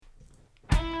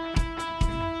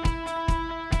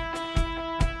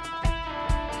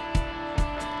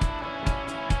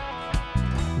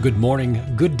Good morning,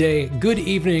 good day, good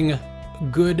evening,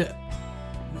 good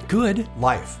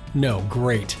life. No,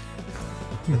 great.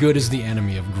 Good is the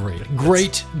enemy of great.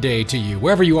 Great day to you,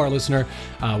 wherever you are, listener,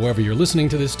 wherever you're listening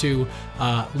to us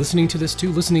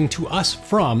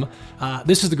from.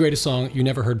 This is the Greatest Song You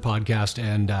Never Heard podcast,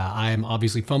 and I am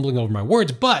obviously fumbling over my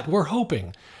words, but we're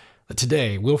hoping that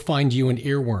today we'll find you an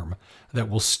earworm that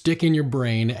will stick in your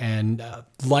brain and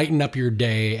lighten up your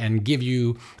day and give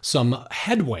you some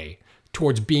headway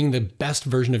towards being the best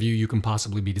version of you you can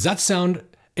possibly be. Does that sound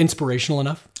inspirational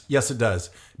enough? Yes, it does.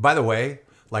 By the way,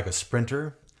 like a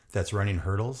sprinter that's running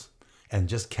hurdles and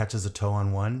just catches a toe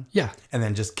on one. Yeah. And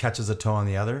then just catches a toe on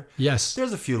the other. Yes.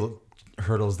 There's a few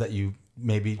hurdles that you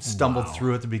maybe stumbled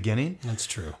through at the beginning. That's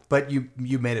true. But you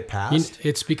made it past.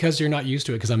 It's because you're not used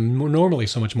to it, because I'm normally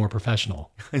so much more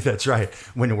professional. That's right.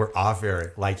 When we're off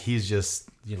air, like he's just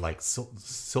like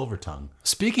silver tongue.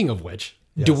 Speaking of which,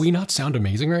 Yes. Do we not sound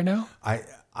amazing right now? I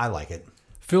like it.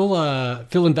 Phil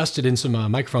invested in some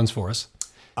microphones for us.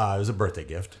 It was a birthday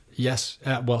gift. Yes.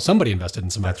 Well, somebody invested in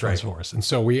some microphones right. for us. And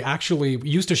so we actually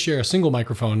used to share a single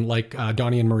microphone like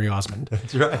Donnie and Marie Osmond.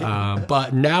 That's right.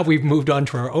 But now we've moved on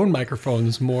to our own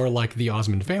microphones, more like the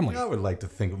Osmond family. I would like to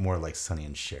think more like Sonny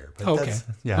and Cher. But Okay. That's,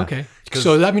 yeah. Okay.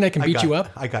 So does that mean I can beat you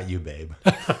up? I got you, babe.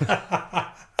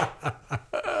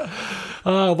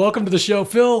 Welcome to the show.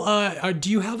 Phil, do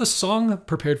you have a song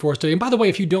prepared for us today? And by the way,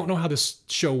 if you don't know how this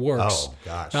show works,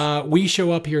 we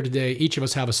show up here today. Each of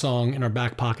us have a song in our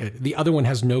back pocket. The other one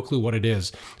has no clue what it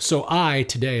is. So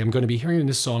today, I'm going to be hearing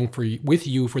this song with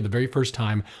you for the very first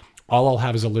time. All I'll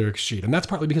have is a lyrics sheet. And that's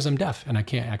partly because I'm deaf and I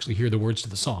can't actually hear the words to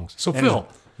the songs. So Phil,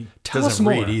 tell us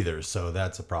more. He doesn't read either, so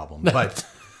that's a problem. But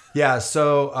yeah,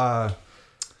 so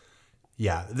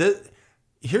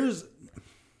here's...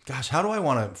 Gosh, how do I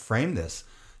want to frame this?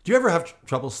 Do you ever have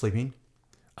trouble sleeping?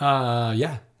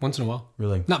 Yeah, once in a while.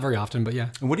 Really? Not very often, but yeah.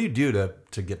 And what do you do to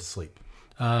get to sleep?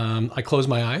 I close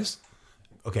my eyes.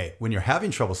 Okay, when you're having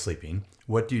trouble sleeping,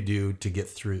 what do you do to get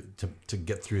through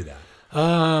that?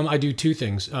 I do two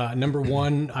things. Number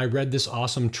one, I read this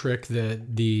awesome trick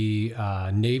that the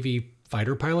Navy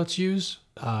fighter pilots use.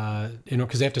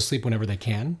 Because they have to sleep whenever they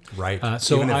can. Right.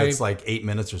 So even if it's like 8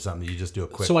 minutes or something, you just do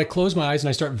it quick. So I close my eyes and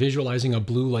I start visualizing a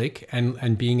blue lake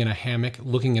and being in a hammock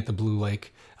looking at the blue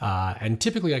lake. And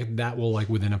typically that will, like,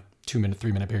 within a 2-minute,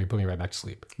 3-minute period, put me right back to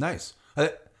sleep. Nice.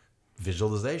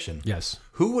 Visualization. Yes.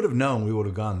 Who would have known we would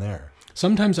have gone there?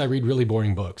 Sometimes I read really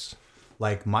boring books.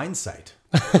 Like Mindsight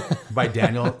by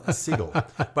Daniel Siegel.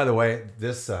 By the way,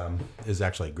 this is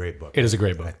actually a great book. It is a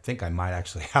great book. I think I might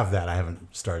actually have that. I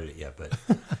haven't started it yet. But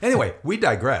anyway, we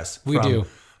digress. We do.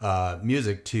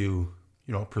 Music to,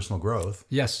 personal growth.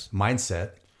 Yes.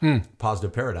 Mindset,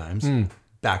 positive paradigms,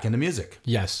 back into music.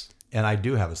 Yes. And I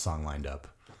do have a song lined up.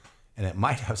 And it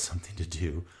might have something to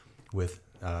do with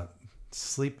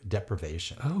sleep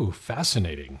deprivation. Oh,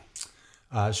 fascinating.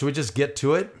 Should we just get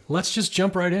to it? Let's just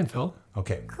jump right in, Phil.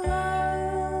 Okay. Close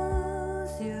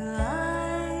your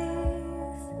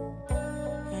eyes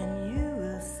and you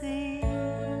will see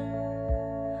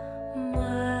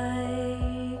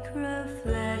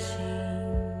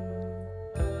micro-flashing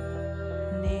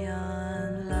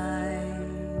neon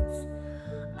lights.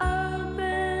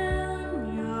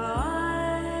 Open your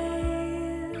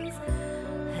eyes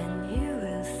and you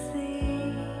will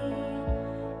see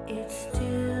it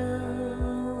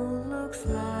still looks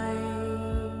like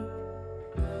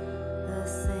the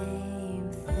same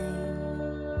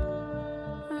thing.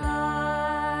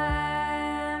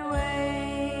 Lie and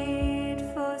wait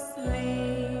for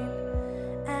sleep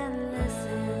and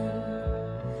listen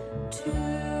to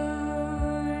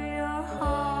your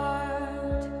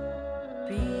heart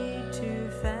beat too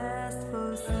fast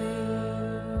for sleep.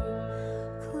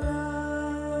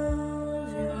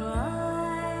 Close your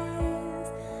eyes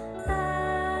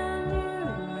and you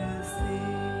will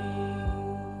see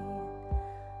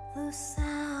the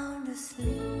sound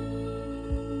asleep.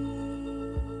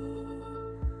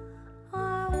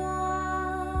 I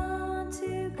want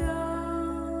to go.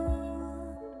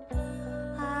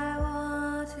 I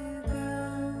want to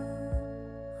go.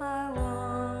 I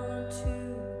want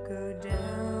to go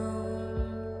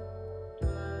down,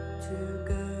 to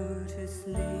go to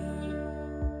sleep.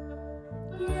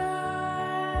 Your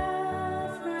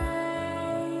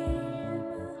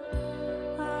frame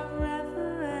of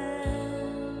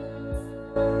reference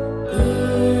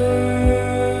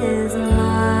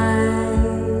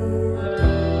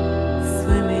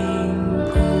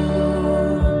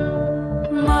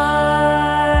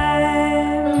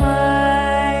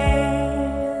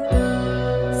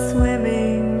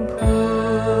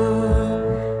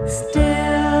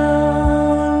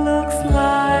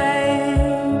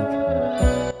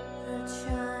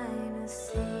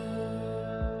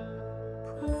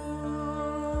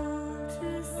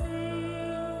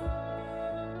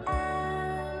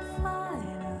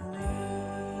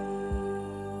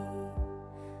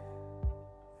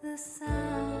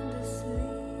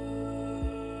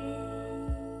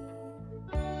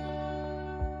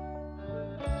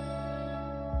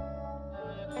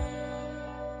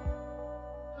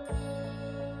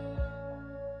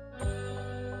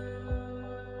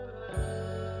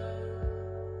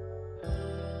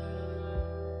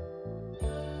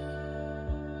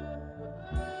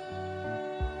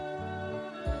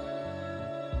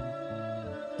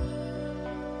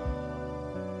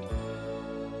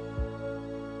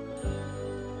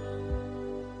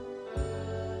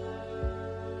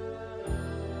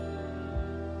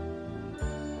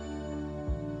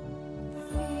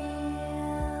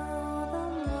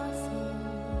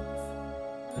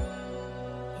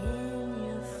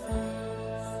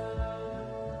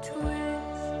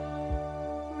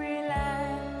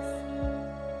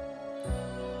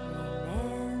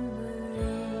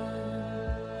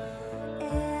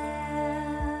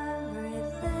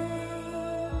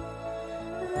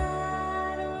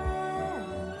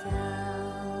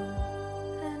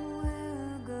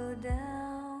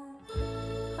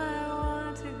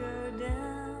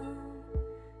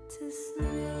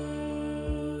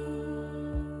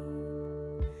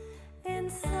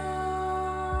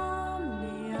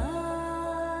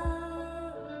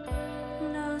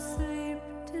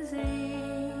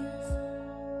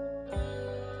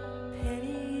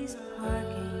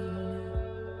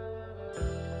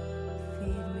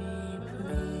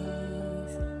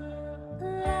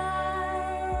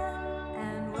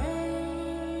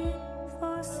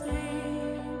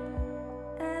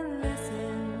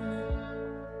listen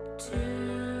to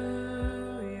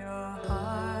your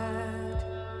heart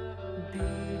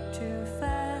beat too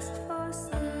fast for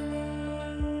sleep.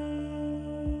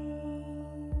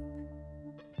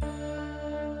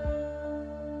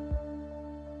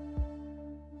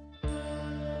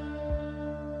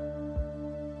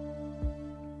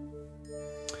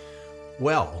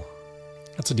 Well,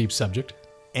 That's a deep subject.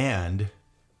 and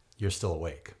you're still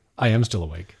awake. I am still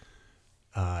awake.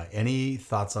 Any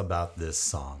thoughts about this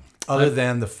song? Other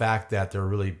than the fact that there are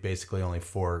really basically only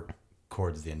 4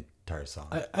 chords the entire song.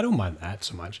 I don't mind that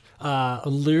so much.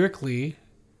 Lyrically,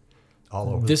 All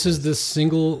over. this is the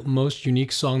single most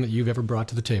unique song that you've ever brought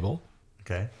to the table.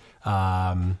 Okay.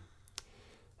 I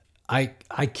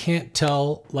can't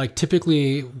tell, like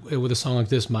typically with a song like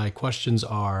this, my questions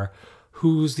are,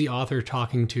 who's the author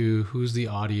talking to? Who's the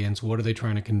audience? What are they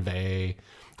trying to convey?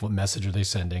 What message are they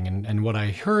sending? And what I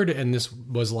heard, and this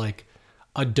was like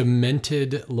a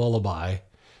demented lullaby.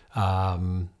 I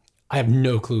have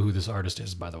no clue who this artist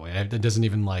is, by the way. It doesn't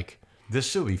even like... This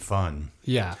should be fun.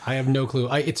 Yeah, I have no clue.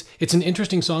 It's an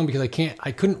interesting song because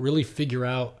I couldn't really figure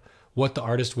out what the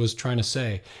artist was trying to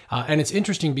say. And it's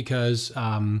interesting because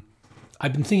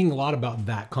I've been thinking a lot about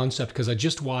that concept because I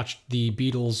just watched the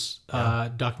Beatles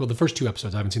the first 2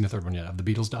 episodes. I haven't seen the third one yet of the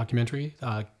Beatles documentary,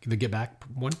 the Get Back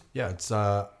one. Yeah, it's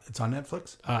on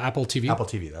Netflix. Apple TV. Apple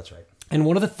TV, that's right. And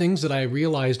one of the things that I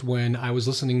realized when I was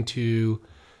listening to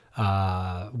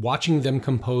watching them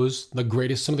compose some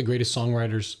of the greatest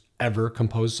songwriters ever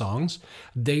compose songs,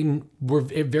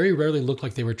 it very rarely looked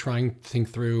like they were trying to think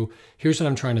through, here's what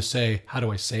I'm trying to say, how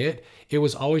do I say it? It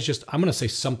was always just, I'm going to say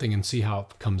something and see how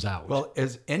it comes out. Well,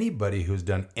 as anybody who's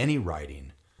done any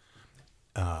writing,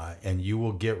 and you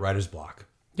will get writer's block.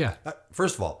 Yeah.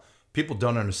 First of all, people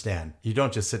don't understand. You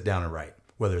don't just sit down and write,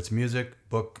 whether it's music,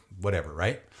 book, whatever,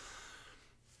 right?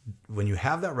 When you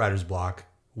have that writer's block,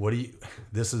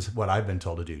 this is what I've been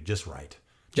told to do. Just write.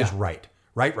 Just write.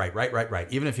 Write.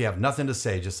 Even if you have nothing to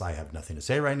say, I have nothing to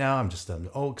say right now. I'm just,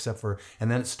 except for, and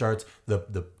then it starts,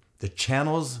 the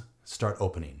channels start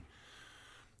opening.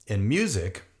 In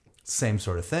music, same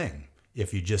sort of thing.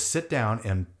 If you just sit down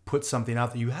and put something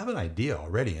out that you have an idea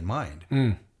already in mind.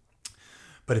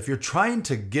 But if you're trying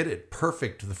to get it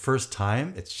perfect the first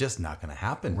time, it's just not going to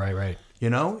happen. Right.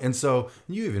 And so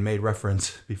you even made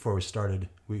reference before we started,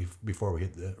 before we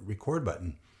hit the record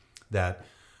button, that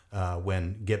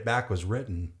when Get Back was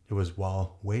written, it was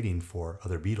while waiting for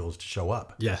other Beatles to show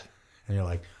up. Yeah. And you're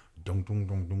like, dum, dum,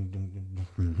 dum, dum,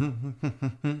 dum,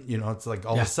 dum. It's like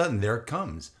all of a sudden there it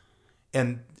comes.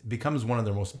 And it becomes one of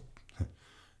their most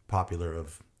popular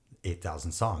of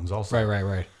 8,000 songs also.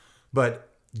 Right. But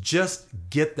just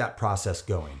get that process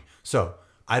going. So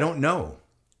I don't know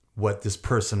what this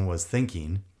person was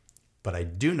thinking, but I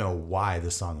do know why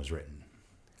the song was written.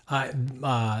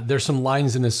 There's some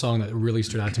lines in this song that really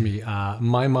stood out to me.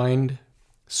 My mind,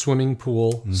 swimming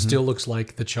pool, still looks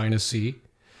like the China Sea.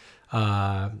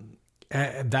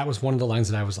 That was one of the lines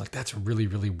that I was like, that's really,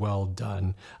 really well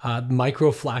done.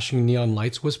 Micro flashing neon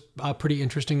lights was a pretty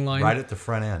interesting line. Right at the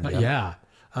front end. Yeah.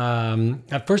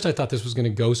 At first I thought this was going to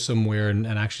go somewhere and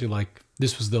actually like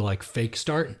this was the like fake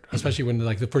start, especially when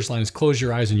like the first line is close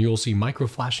your eyes and you'll see micro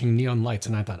flashing neon lights.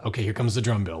 And I thought, okay, here comes the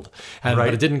drum build.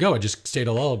 But it didn't go. It just stayed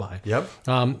a lullaby. Yep.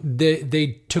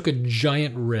 They took a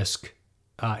giant risk.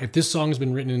 If this song has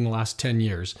been written in the last 10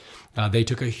 years, they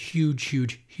took a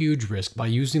huge risk by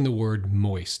using the word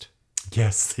moist.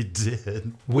 Yes, they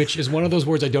did. Which is one of those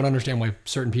words I don't understand why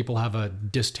certain people have a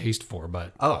distaste for,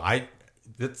 but...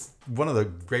 It's one of the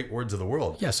great words of the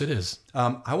world. Yes, it is.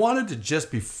 I wanted to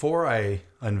just, before I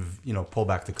pull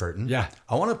back the curtain,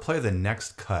 I want to play the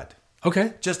next cut.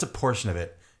 Okay. Just a portion of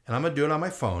it. And I'm going to do it on my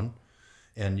phone,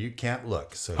 and you can't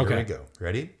look. So here we go.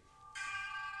 Ready?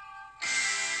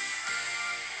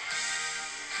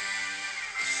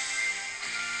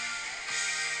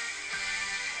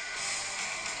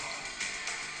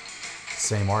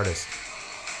 Same artist.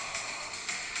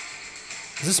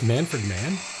 Is this Manfred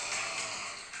Mann?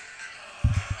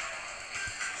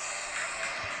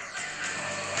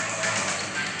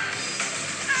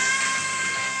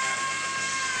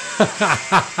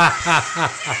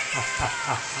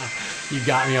 You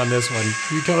got me on this one.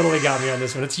 You totally got me on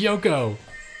this one. It's Yoko.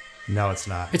 No, it's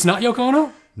not. It's not Yoko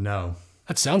Ono? No.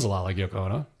 That sounds a lot like Yoko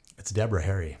Ono. It's Deborah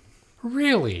Harry.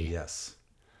 Really? Yes.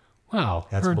 Wow.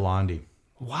 That's Blondie.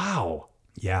 Wow.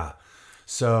 Yeah.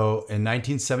 So in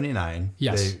 1979,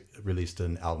 yes, they released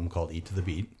an album called Eat to the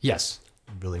Beat. Yes.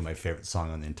 Really my favorite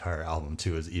song on the entire album,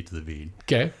 too, is Eat to the Beat.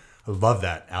 Okay. I love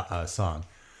that song.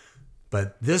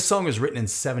 But this song was written in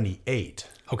 78.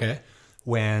 Okay.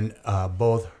 When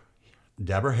both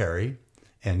Deborah Harry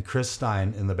and Chris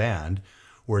Stein in the band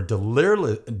were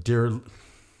Deliberately?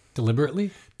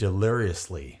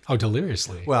 deliriously. Oh,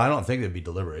 deliriously. Well, I don't think they'd be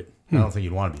deliberate. I don't think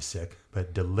you'd want to be sick,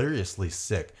 but deliriously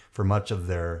sick for much of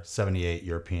their 78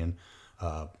 European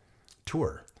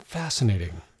tour.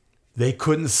 Fascinating. They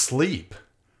couldn't sleep.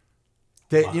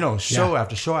 They, show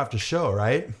after show after show,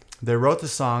 right? They wrote the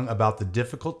song about the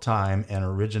difficult time and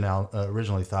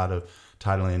originally thought of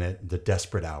titling it "The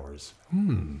Desperate Hours."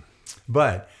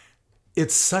 But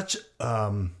it's such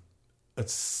a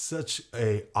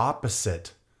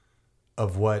opposite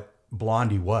of what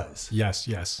Blondie was. Yes,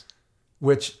 yes.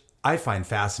 Which I find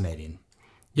fascinating.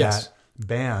 Yes. That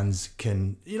bands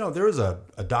can, there was a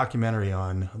documentary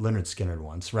on Lynyrd Skynyrd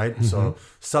once, right? Mm-hmm. So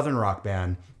Southern rock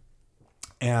band.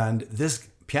 And this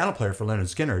piano player for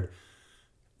Lynyrd Skynyrd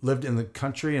lived in the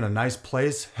country in a nice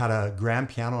place, had a grand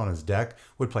piano on his deck,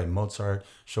 would play Mozart,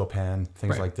 Chopin,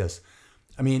 things like this.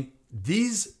 I mean,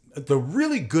 the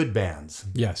really good bands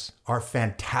are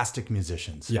fantastic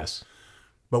musicians. Yes.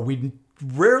 But we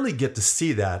rarely get to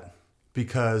see that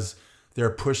because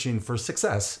they're pushing for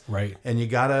success. Right. And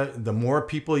the more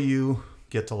people you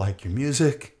get to like your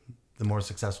music, the more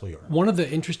successful you are. One of the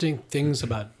interesting things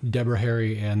about Deborah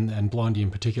Harry and Blondie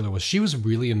in particular was she was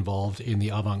really involved in the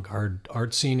avant-garde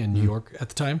art scene in New York at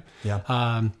the time.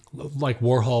 Yeah. Like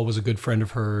Warhol was a good friend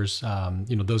of hers,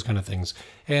 those kind of things.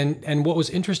 And what was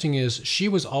interesting is she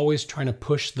was always trying to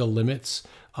push the limits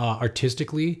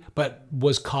artistically, but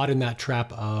was caught in that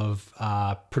trap of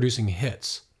producing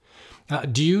hits.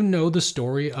 Do you know the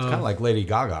story of... It's kind of like Lady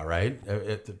Gaga, right?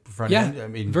 At the front end. I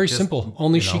mean, very simple.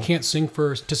 Only she can't sing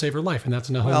to save her life, and that's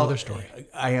a whole other story.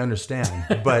 I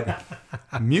understand, but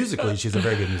musically, she's a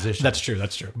very good musician. That's true.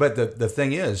 But the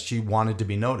thing is, she wanted to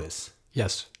be noticed.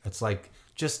 Yes. It's like,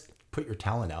 just put your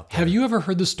talent out there. Have you ever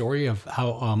heard the story of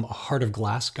how Heart of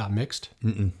Glass got mixed?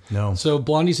 No. So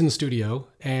Blondie's in the studio,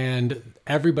 and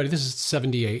everybody, this is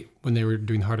 78 when they were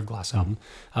doing the Heart of Glass album,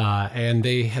 and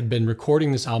they had been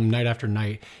recording this album night after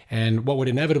night, and what would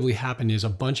inevitably happen is a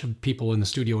bunch of people in the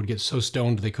studio would get so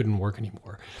stoned they couldn't work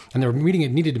anymore, and they were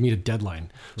needed to meet a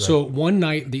deadline. Right. So one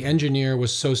night, the engineer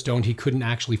was so stoned he couldn't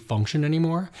actually function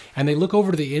anymore, and they look over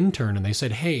to the intern and they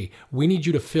said, "Hey, we need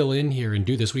you to fill in here and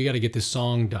do this. We got to get this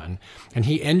song done." And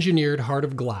he engineered Heart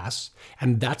of Glass,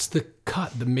 and that's the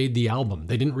cut that made the album.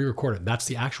 They didn't re-record it. That's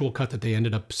the actual cut that they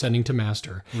ended up sending to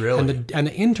master. Really? And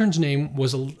the intern's name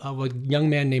was a young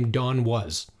man named Don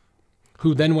Was,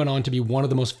 who then went on to be one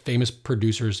of the most famous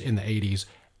producers in the 80s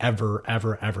ever.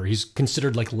 He's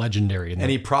considered like legendary. And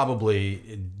he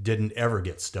probably didn't ever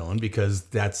get stoned because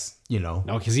that's, No,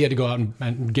 because he had to go out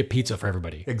and get pizza for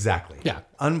everybody. Exactly. Yeah.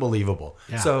 Unbelievable.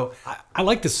 Yeah. So I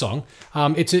like this song.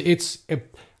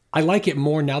 I like it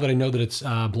more now that I know that it's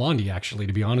Blondie, actually,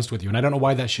 to be honest with you. And I don't know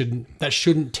why that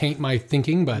shouldn't taint my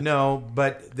thinking, but... No,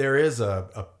 but there is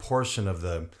a portion of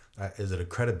the... is it a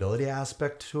credibility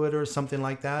aspect to it or something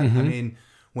like that? Mm-hmm. I mean,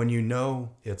 when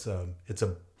it's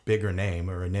a bigger name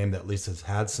or a name that at least has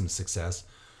had some success,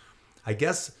 I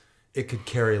guess it could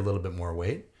carry a little bit more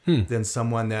weight than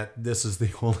someone that this is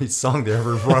the only song they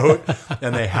ever wrote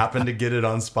and they happen to get it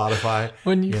on Spotify.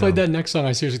 When you played that next song,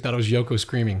 I seriously thought it was Yoko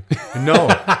screaming.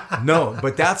 No,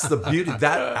 but that's the beauty.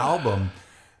 That album,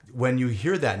 when you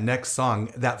hear that next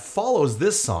song that follows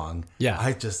this song,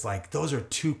 I just like, those are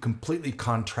two completely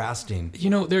contrasting.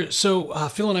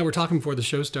 Phil and I were talking before the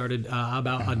show started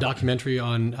about a documentary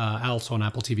also on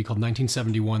Apple TV called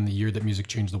 1971, The Year That Music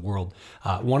Changed the World.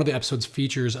 One of the episodes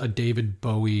features a David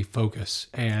Bowie focus.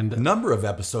 And a number of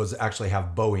episodes actually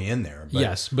have Bowie in there.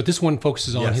 But this one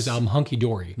focuses on his album Hunky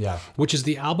Dory, which is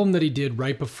the album that he did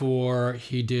right before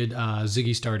he did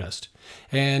Ziggy Stardust.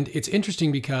 And it's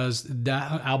interesting because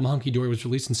that album Hunky Dory was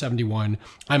released in 71.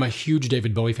 I'm a huge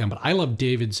David Bowie fan, but I love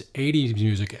David's 80s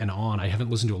music and on. I haven't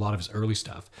listened to a lot of his early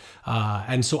stuff.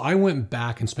 And so I went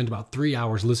back and spent about 3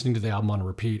 hours listening to the album on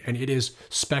repeat, and it is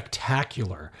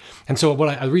spectacular. And so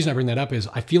the reason I bring that up is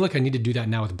I feel like I need to do that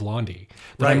now with Blondie.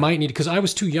 I might need, because I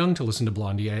was too young to listen to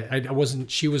Blondie. I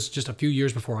wasn't, she was just a few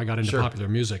years before I got into popular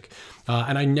music.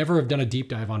 And I never have done a deep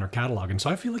dive on her catalog. And so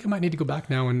I feel like I might need to go back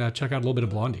now and check out a little bit of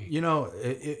Blondie.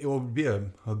 It will be a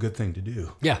good thing to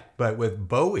do. Yeah. But with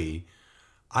Bowie,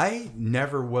 I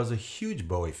never was a huge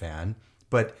Bowie fan,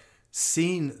 but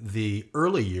seeing the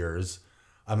early years,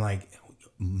 I'm like,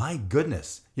 my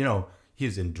goodness, he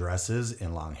was in dresses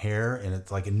and long hair, and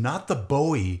it's like not the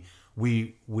Bowie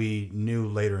we knew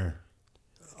later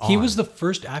on. He was the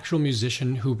first actual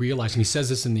musician who realized, and he says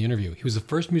this in the interview, he was the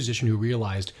first musician who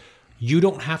realized You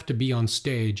don't have to be on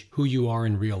stage who you are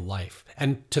in real life.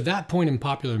 And to that point in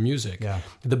popular music,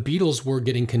 the Beatles were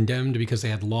getting condemned because they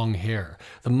had long hair.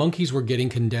 The Monkees were getting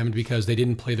condemned because they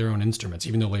didn't play their own instruments,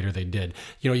 even though later they did.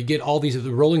 You know, you get all these,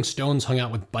 the Rolling Stones hung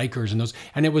out with bikers and those,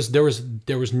 and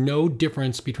there was no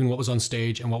difference between what was on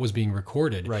stage and what was being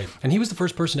recorded. Right. And he was the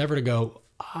first person ever to go,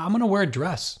 I'm going to wear a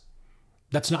dress.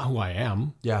 That's not who I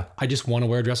am. Yeah. I just want to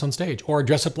wear a dress on stage, or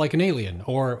dress up like an alien,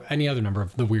 or any other number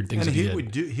of the weird things And that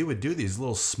he would do these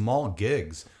little small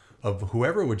gigs of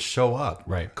whoever would show up.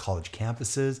 Right. College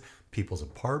campuses, people's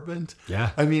apartment.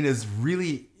 Yeah. I mean, it's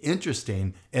really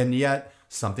interesting. And yet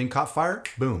something caught fire.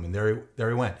 Boom. And there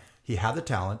he went. He had the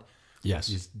talent. Yes.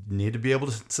 You need to be able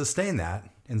to sustain that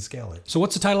and scale it. So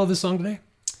what's the title of this song today?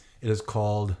 It is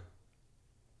called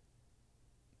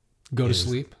Go to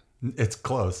Sleep. It's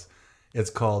close. It's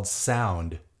called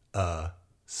Sound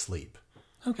Sleep.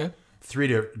 Okay.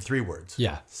 Three words.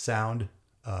 Yeah. Sound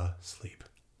Sleep.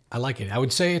 I like it. I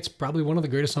would say it's probably one of the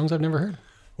greatest songs I've never heard.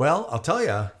 Well, I'll tell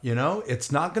you, it's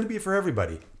not going to be for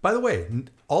everybody. By the way,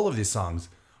 all of these songs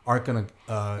aren't going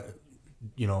to,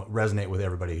 resonate with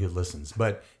everybody who listens.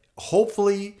 But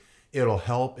hopefully it'll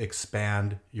help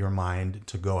expand your mind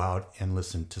to go out and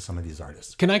listen to some of these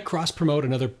artists. Can I cross-promote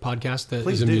another podcast that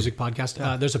is a music podcast?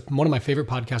 Yeah. There's one of my favorite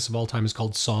podcasts of all time is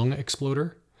called Song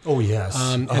Exploder. Oh, yes.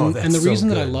 And the reason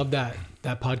that I love that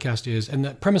podcast is, and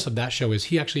the premise of that show is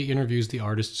he actually interviews the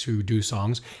artists who do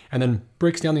songs and then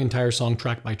breaks down the entire song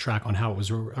track by track on how it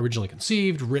was originally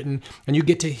conceived, written, and you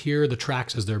get to hear the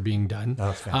tracks as they're being done.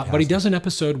 That's fantastic. But he does an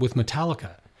episode with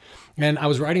Metallica. And I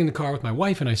was riding in the car with my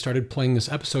wife and I started playing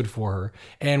this episode for her.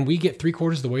 And we get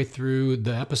 3/4 of the way through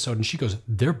the episode and she goes,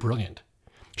 they're brilliant.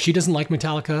 She doesn't like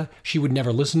Metallica. She would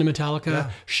never listen to Metallica.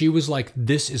 Yeah. She was like,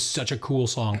 this is such a cool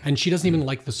song. And she doesn't even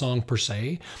like the song per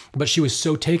se, but she was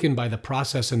so taken by the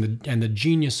process and the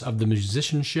genius of the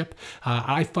musicianship.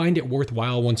 I find it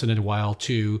worthwhile once in a while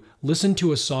to listen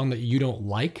to a song that you don't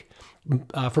like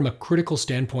from a critical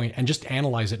standpoint and just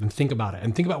analyze it and think about it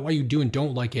and think about why you do and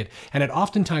don't like it. And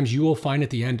oftentimes you will find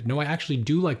at the end, no, I actually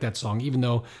do like that song, even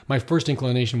though my first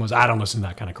inclination was, I don't listen to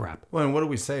that kind of crap. Well, and what did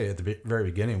we say at the very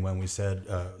beginning when we said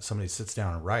somebody sits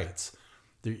down and writes?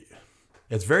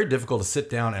 It's very difficult to sit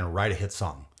down and write a hit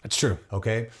song. That's true.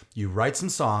 Okay? You write some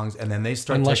songs and then they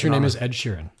start Unless your name is Ed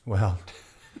Sheeran. Well,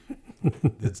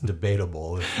 it's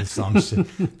debatable if the song should.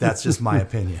 That's just my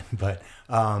opinion. But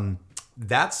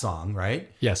that song,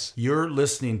 right? Yes. You're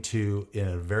listening to in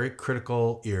a very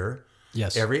critical ear.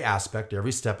 Yes. Every aspect,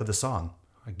 every step of the song.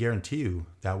 I guarantee you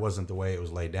that wasn't the way it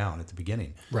was laid down at the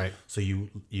beginning. Right. So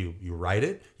you write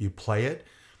it, you play it.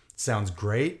 Sounds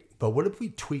great, but what if we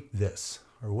tweak this?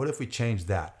 Or what if we change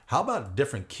that? How about a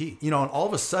different key? And all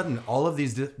of a sudden, all of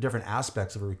these different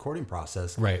aspects of a recording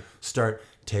process start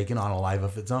taking on a life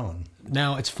of its own.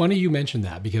 Now, it's funny you mentioned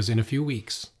that because in a few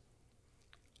weeks,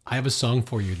 I have a song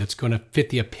for you that's going to fit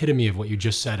the epitome of what you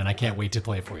just said, and I can't wait to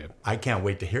play it for you. I can't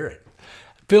wait to hear it.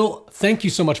 Phil, thank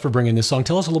you so much for bringing this song.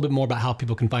 Tell us a little bit more about how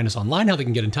people can find us online, how they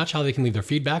can get in touch, how they can leave their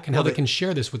feedback, and how they can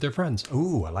share this with their friends.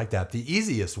 Ooh, I like that. The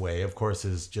easiest way, of course,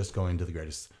 is just going to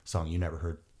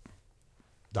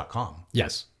thegreatestsongyouneverheard.com.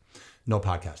 Yes. No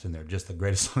podcast in there, just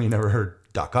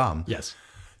thegreatestsongyouneverheard.com. Yes.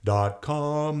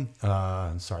 .com.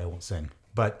 Sorry, I won't sing.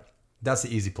 But that's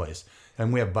the easy place.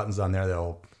 And we have buttons on there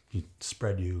that'll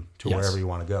spread you to wherever you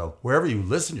want to go. Wherever you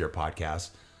listen to your podcast,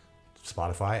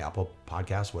 Spotify, Apple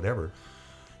Podcasts, whatever.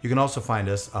 You can also find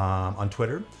us on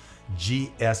Twitter,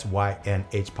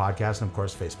 GSYNH Podcast, and of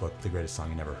course, Facebook, The Greatest Song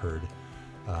You Never Heard.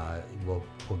 We'll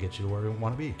get you to where we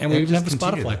want to be. And we even have a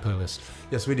Spotify playlist.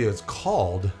 Yes, we do. It's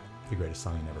called The Greatest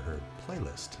Song You Never Heard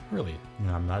playlist. Really?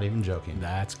 I'm not even joking.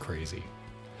 That's crazy.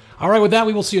 All right, with that,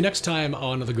 we will see you next time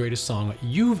on The Greatest Song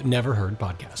You've Never Heard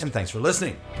podcast. And thanks for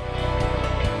listening.